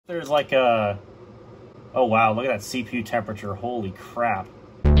There's like a... Oh wow, look at that CPU temperature. Holy crap.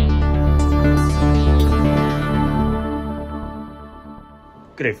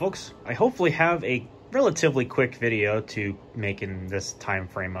 Good day, folks. I hopefully have a relatively quick video to make in this time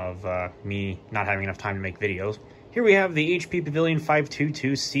frame of me not having enough time to make videos. Here we have the HP Pavilion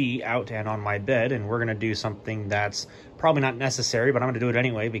 522c out and on my bed, and we're going to do something that's probably not necessary, but I'm going to do it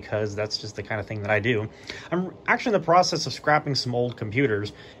anyway because that's just the kind of thing that I do. I'm actually in the process of scrapping some old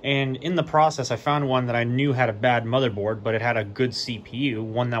computers, and in the process I found one that I knew had a bad motherboard, but it had a good CPU,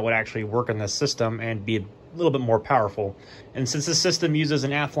 one that would actually work in this system and be a little bit more powerful. And since this system uses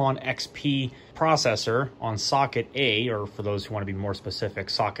an Athlon XP processor on socket A, or for those who want to be more specific,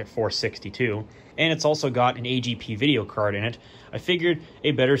 socket 462, and it's also got an AGP video card in it, I figured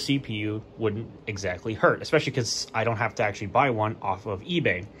a better CPU wouldn't exactly hurt, especially because I don't have to actually buy one off of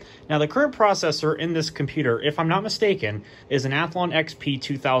eBay. Now, the current processor in this computer, if I'm not mistaken, is an Athlon XP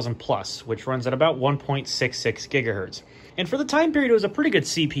 2000 Plus, which runs at about 1.66 gigahertz. And for the time period, it was a pretty good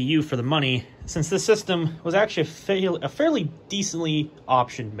CPU for the money, since this system was actually a fairly decently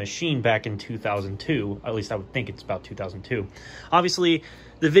optioned machine back in 2002. At least I would think it's about 2002. Obviously,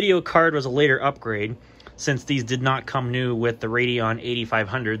 the video card was a later upgrade. Since these did not come new with the Radeon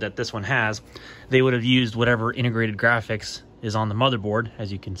 8500 that this one has, they would have used whatever integrated graphics is on the motherboard,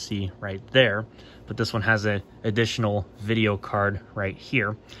 as you can see right there. But this one has an additional video card right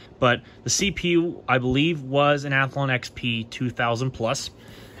here. But the CPU, I believe, was an Athlon XP 2000 Plus,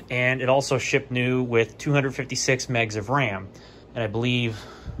 and it also shipped new with 256 megs of RAM. And I believe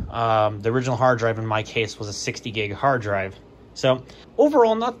the original hard drive in my case was a 60 gig hard drive. So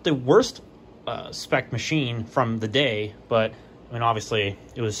overall, not the worst spec machine from the day, but I mean, obviously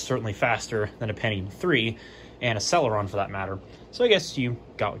it was certainly faster than a Pentium 3 and a Celeron for that matter. So I guess you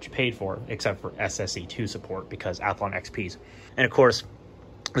got what you paid for, except for SSE2 support because Athlon XPs. And of course,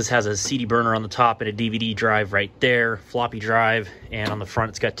 this has a CD burner on the top and a DVD drive right there, floppy drive, and on the front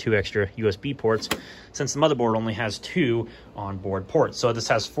it's got 2 extra USB ports, since the motherboard only has 2 onboard ports. So this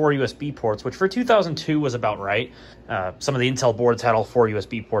has 4 USB ports, which for 2002 was about right. Some of the Intel boards had all 4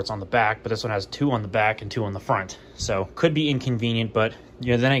 USB ports on the back, but this one has 2 on the back and 2 on the front. So could be inconvenient, but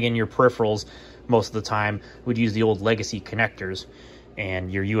you know, then again, your peripherals most of the time would use the old legacy connectors,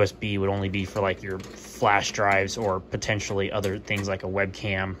 and your USB would only be for like your flash drives or potentially other things like a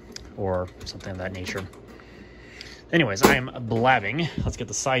webcam or something of that nature. Anyways, I am blabbing. Let's get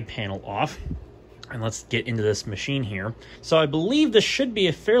the side panel off and let's get into this machine here. So I believe this should be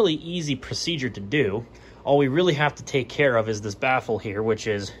a fairly easy procedure to do. All we really have to take care of is this baffle here, which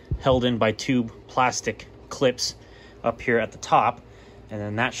is held in by 2 plastic clips up here at the top, and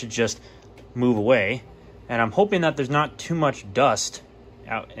then that should just move away. And I'm hoping that there's not too much dust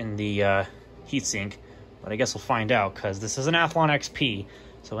out in the heatsink, but I guess we'll find out because this is an Athlon XP,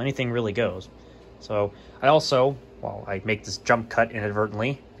 so anything really goes. So I also, while I make this jump cut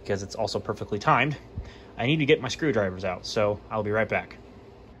inadvertently, because it's also perfectly timed, I need to get my screwdrivers out, so I'll be right back.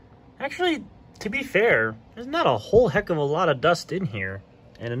 Actually, to be fair, there's not a whole heck of a lot of dust in here.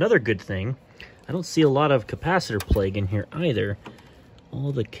 And another good thing, I don't see a lot of capacitor plague in here either.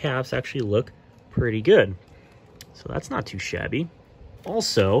 All the caps actually look pretty good, so that's not too shabby.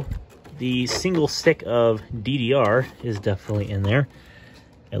 Also, the single stick of DDR is definitely in there.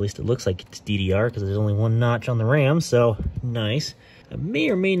 At least it looks like it's DDR because there's only 1 notch on the RAM, so nice. I may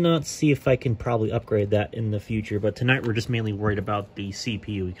or may not see if I can probably upgrade that in the future, but tonight we're just mainly worried about the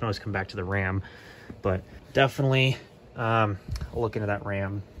CPU. We can always come back to the RAM, but definitely I'll look into that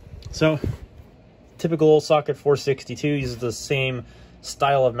RAM. So, typical old socket 462 uses the same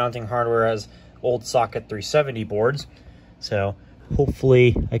style of mounting hardware as old socket 370 boards, so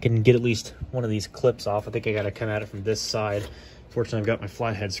hopefully I can get at least one of these clips off. I think I gotta come at it from this side. Fortunately, I've got my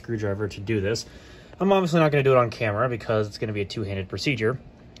flathead screwdriver to do this. I'm obviously not going to do it on camera because it's going to be a 2-handed procedure.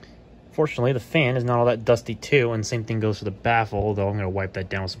 Fortunately, the fan is not all that dusty too, and same thing goes for the baffle, although I'm going to wipe that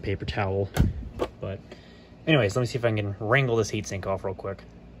down with some paper towel. But anyways, let me see if I can wrangle this heatsink off real quick.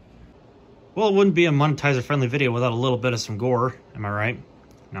 Well, it wouldn't be a monetizer-friendly video without a little bit of some gore, am I right?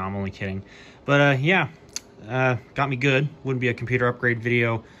 No, I'm only kidding. But yeah, got me good. Wouldn't be a computer upgrade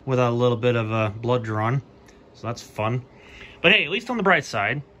video without a little bit of blood drawn, so that's fun. But hey, at least on the bright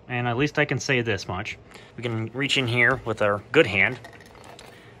side, and at least I can say this much, we can reach in here with our good hand,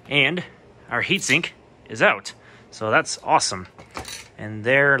 and our heatsink is out. So that's awesome. And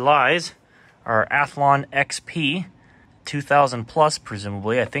there lies our Athlon XP 2000 Plus,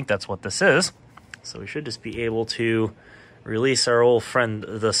 presumably. I think that's what this is. So we should just be able to release our old friend,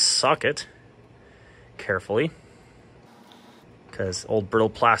 the socket, carefully, because old brittle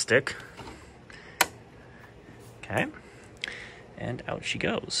plastic. Okay. And out she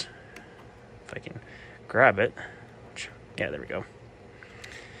goes. If I can grab it. Yeah, there we go.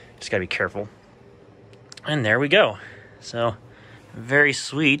 Just gotta be careful. And there we go. So, very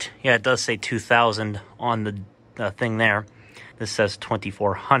sweet. Yeah, it does say 2000 on the thing there. This says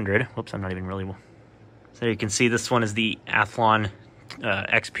 2400. Whoops, I'm not even really... So you can see this one is the Athlon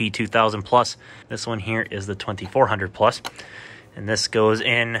XP 2000 Plus. This one here is the 2400 Plus. And this goes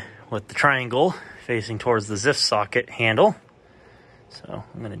in with the triangle facing towards the ZIF socket handle. So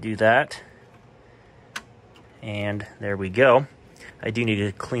I'm going to do that. And there we go. I do need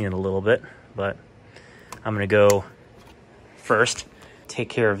to clean it a little bit, but I'm going to go first take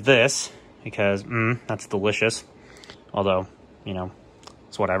care of this because that's delicious. Although, you know,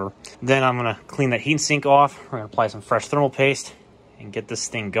 it's whatever. Then I'm going to clean that heatsink off. We're going to apply some fresh thermal paste and get this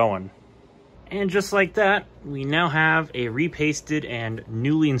thing going. And just like that, we now have a repasted and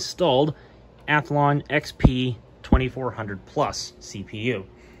newly installed Athlon XP 2400 Plus CPU.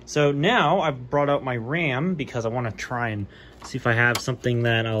 So now I've brought out my RAM because I want to try and see if I have something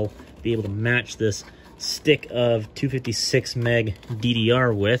that I'll be able to match this stick of 256 meg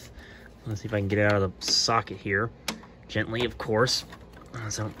DDR with. Let's see if I can get it out of the socket here. Gently, of course.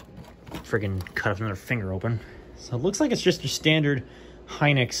 So I don't friggin' cut another finger open. So it looks like it's just your standard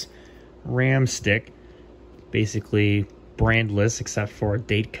Hynix RAM stick. Basically brandless except for a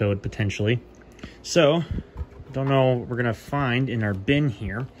date code potentially. So, don't know what we're going to find in our bin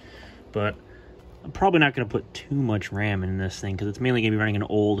here. But I'm probably not going to put too much RAM in this thing because it's mainly going to be running an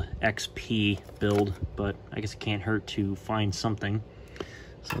old XP build. But I guess it can't hurt to find something.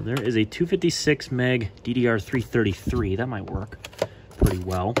 So there is a 256 meg DDR333. That might work pretty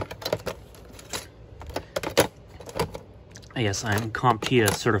well. Yes, I'm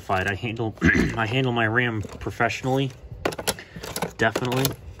CompTIA certified. I handle my RAM professionally. Definitely.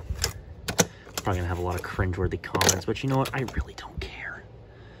 Probably gonna have a lot of cringeworthy comments, but you know what? I really don't care.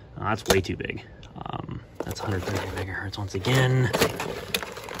 That's way too big. That's 130 megahertz once again.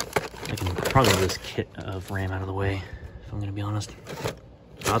 I can probably move this kit of RAM out of the way, if I'm gonna be honest.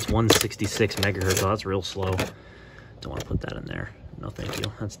 That's 166 megahertz. Oh, that's real slow. Don't want to put that in there. No, thank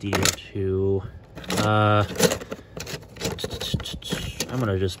you. That's DDR2. I'm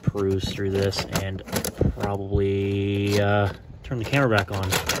gonna just peruse through this and probably turn the camera back on.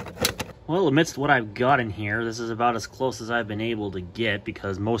 Well, amidst what I've got in here, this is about as close as I've been able to get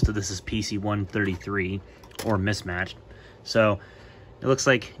because most of this is PC133 or mismatched. So it looks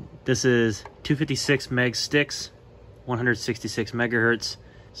like this is 256 meg sticks, 166 megahertz.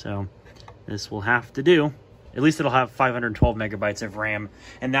 So this will have to do. At least it'll have 512 megabytes of RAM,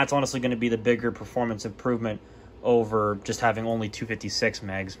 and that's honestly going to be the bigger performance improvement over just having only 256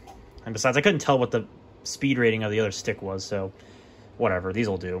 megs. And besides, I couldn't tell what the speed rating of the other stick was, so whatever, these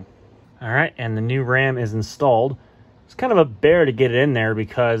will do. All right, and the new RAM is installed. It's kind of a bear to get it in there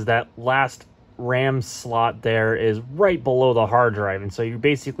because that last RAM slot there is right below the hard drive, and so you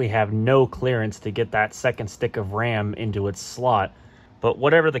basically have no clearance to get that second stick of RAM into its slot. But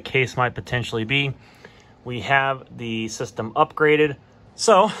whatever the case might potentially be, we have the system upgraded.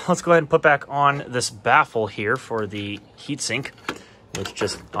 So let's go ahead and put back on this baffle here for the heatsink, which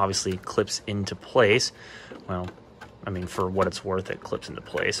just obviously clips into place. Well, I mean, for what it's worth, it clips into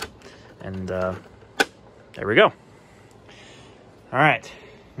place. And there we go. All right,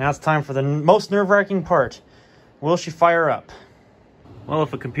 now it's time for the most nerve-wracking part. Will she fire up? Well,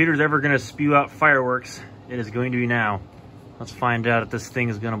 if a computer's ever gonna spew out fireworks, it is going to be now. Let's find out if this thing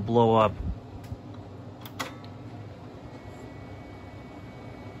is gonna blow up.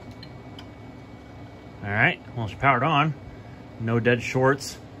 All right, well, she powered on. No dead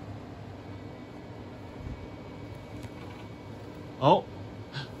shorts. Oh,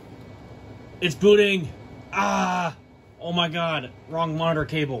 it's booting. Ah, oh my God, wrong monitor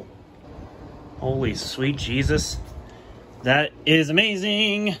cable. Holy sweet Jesus. That is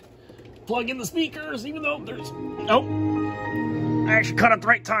amazing. Plug in the speakers, even though there's, oh. I actually cut at the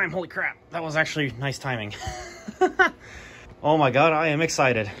right time. Holy crap. That was actually nice timing. Oh my God, I am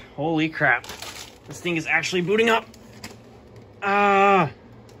excited. Holy crap. This thing is actually booting up.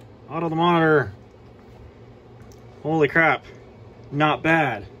 Auto the monitor. Holy crap. Not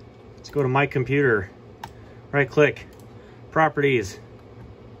bad. Let's go to my computer. Right click. Properties.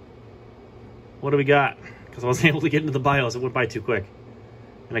 What do we got? Because I wasn't able to get into the BIOS. It went by too quick.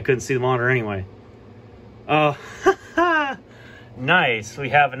 And I couldn't see the monitor anyway. Oh, nice. We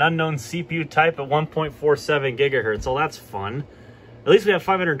have an unknown CPU type at 1.47 gigahertz. So that's fun. At least we have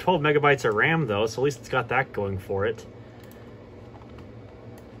 512 megabytes of RAM though, so at least it's got that going for it.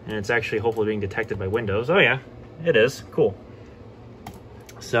 And it's actually hopefully being detected by Windows. Oh yeah, it is. Cool.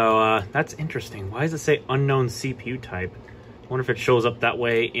 So that's interesting. Why does it say unknown CPU type? wonder if it shows up that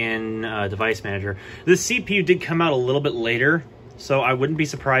way in Device Manager. This CPU did come out a little bit later, so I wouldn't be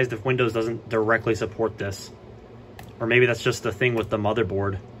surprised if Windows doesn't directly support this. Or maybe that's just the thing with the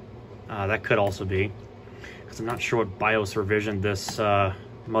motherboard. That could also be. Because I'm not sure what BIOS revision this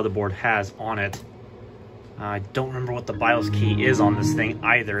motherboard has on it. I don't remember what the BIOS key is on this thing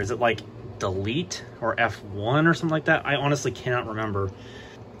either. Is it like delete or F1 or something like that? I honestly cannot remember.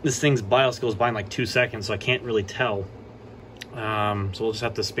 This thing's BIOS goes by in like 2 seconds, so I can't really tell. So we'll just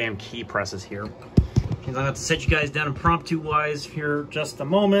have to spam key presses here. Okay, I'm gonna have to set you guys down impromptu-wise here just a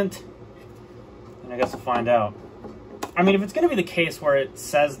moment. And I guess we'll find out. I mean, if it's gonna be the case where it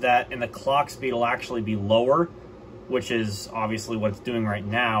says that and the clock speed will actually be lower, which is obviously what it's doing right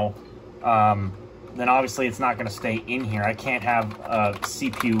now, then obviously it's not gonna stay in here. I can't have a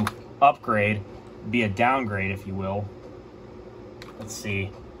CPU upgrade be a downgrade, if you will. Let's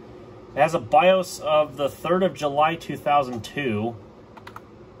see. It has a BIOS of the 3rd of July 2002.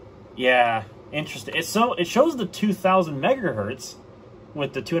 Yeah, interesting. It shows the 2000 megahertz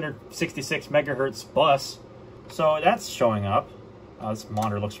with the 266 megahertz bus. So that's showing up. This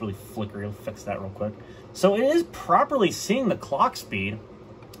monitor looks really flickery. I'll fix that real quick. So it is properly seeing the clock speed,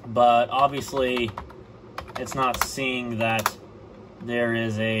 but obviously it's not seeing that there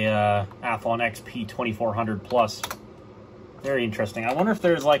is a Athlon XP 2400 Plus. Very interesting. I wonder if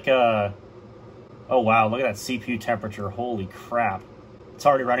there's like a... Oh wow, look at that CPU temperature. Holy crap. It's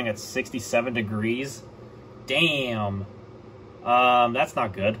already running at 67 degrees. Damn. That's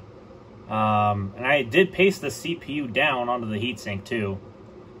not good. And I did paste the CPU down onto the heatsink too,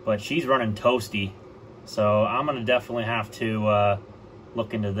 but she's running toasty. So I'm going to definitely have to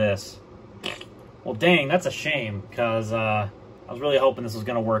look into this. Well, dang, that's a shame, because I was really hoping this was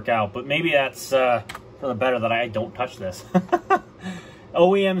going to work out, but maybe that's for the better that I don't touch this.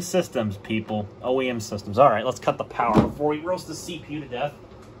 OEM systems, people. OEM systems. All right, let's cut the power before we roast the CPU to death.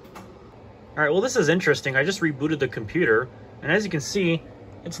 All right, well, this is interesting. I just rebooted the computer, and as you can see,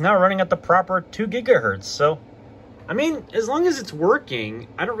 it's now running at the proper 2 gigahertz. So, I mean, as long as it's working,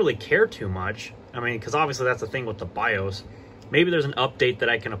 I don't really care too much. I mean, because obviously that's the thing with the BIOS. Maybe there's an update that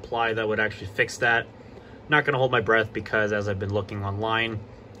I can apply that would actually fix that. Not going to hold my breath because as I've been looking online,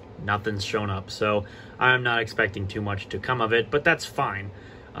 nothing's shown up. So I'm not expecting too much to come of it, but that's fine.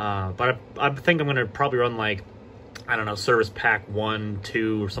 But I think I'm going to probably run like, I don't know, Service Pack 1,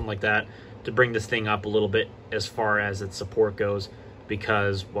 2, or something like that to bring this thing up a little bit as far as its support goes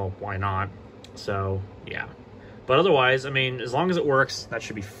because, well, why not? So, yeah. But otherwise, I mean, as long as it works, that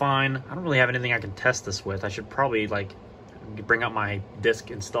should be fine. I don't really have anything I can test this with. I should probably, like, bring up my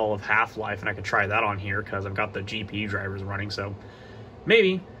disk install of Half-Life, and I can try that on here because I've got the GPU drivers running, so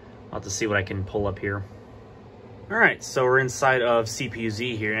maybe I'll have to see what I can pull up here. All right, so we're inside of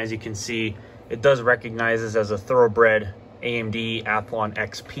CPU-Z here, and as you can see, it does recognize this as a thoroughbred AMD Athlon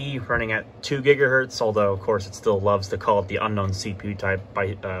XP running at 2 gigahertz, although, of course, it still loves to call it the unknown CPU type by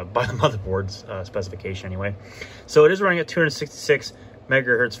the motherboard's specification anyway. So it is running at 266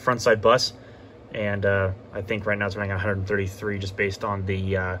 megahertz front side bus, and I think right now it's running at 133 just based on the,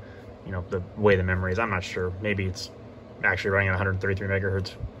 you know, the way the memory is. I'm not sure. Maybe it's actually running at 133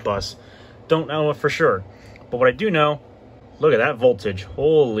 megahertz bus. Don't know for sure. But what I do know, look at that voltage.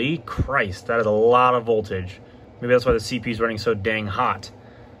 Holy Christ, that is a lot of voltage. Maybe that's why the CPU is running so dang hot.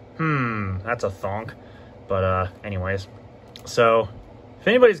 That's a thonk. But anyways, so if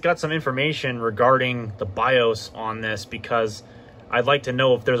anybody's got some information regarding the BIOS on this, because I'd like to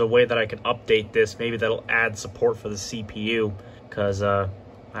know if there's a way that I can update this, maybe that'll add support for the CPU, because I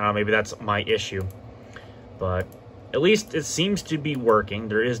don't know, maybe that's my issue. But at least it seems to be working.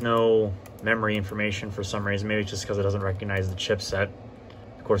 There is no memory information for some reason. Maybe it's just because it doesn't recognize the chipset.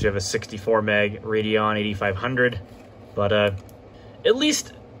 Of course, you have a 64 meg Radeon 8500, but at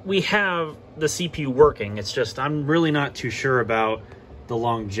least we have the CPU working. It's just I'm really not too sure about the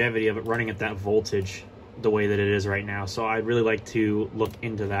longevity of it running at that voltage the way that it is right now. So I'd really like to look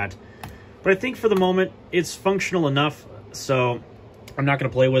into that. But I think for the moment, it's functional enough, so I'm not going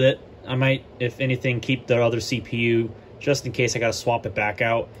to play with it. I might, if anything, keep the other CPU just in case I got to swap it back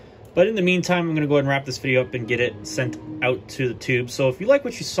out. But in the meantime, I'm going to go ahead and wrap this video up and get it sent out to the tube. So if you like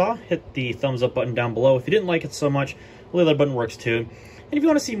what you saw, hit the thumbs up button down below. If you didn't like it so much, the other button works too. And if you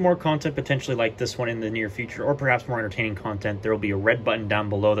want to see more content potentially like this one in the near future, or perhaps more entertaining content, there will be a red button down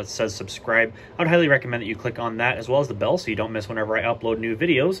below that says subscribe. I would highly recommend that you click on that as well as the bell so you don't miss whenever I upload new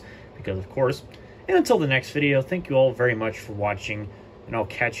videos, because of course. And until the next video, thank you all very much for watching, and I'll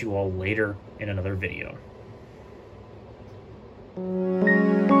catch you all later in another video.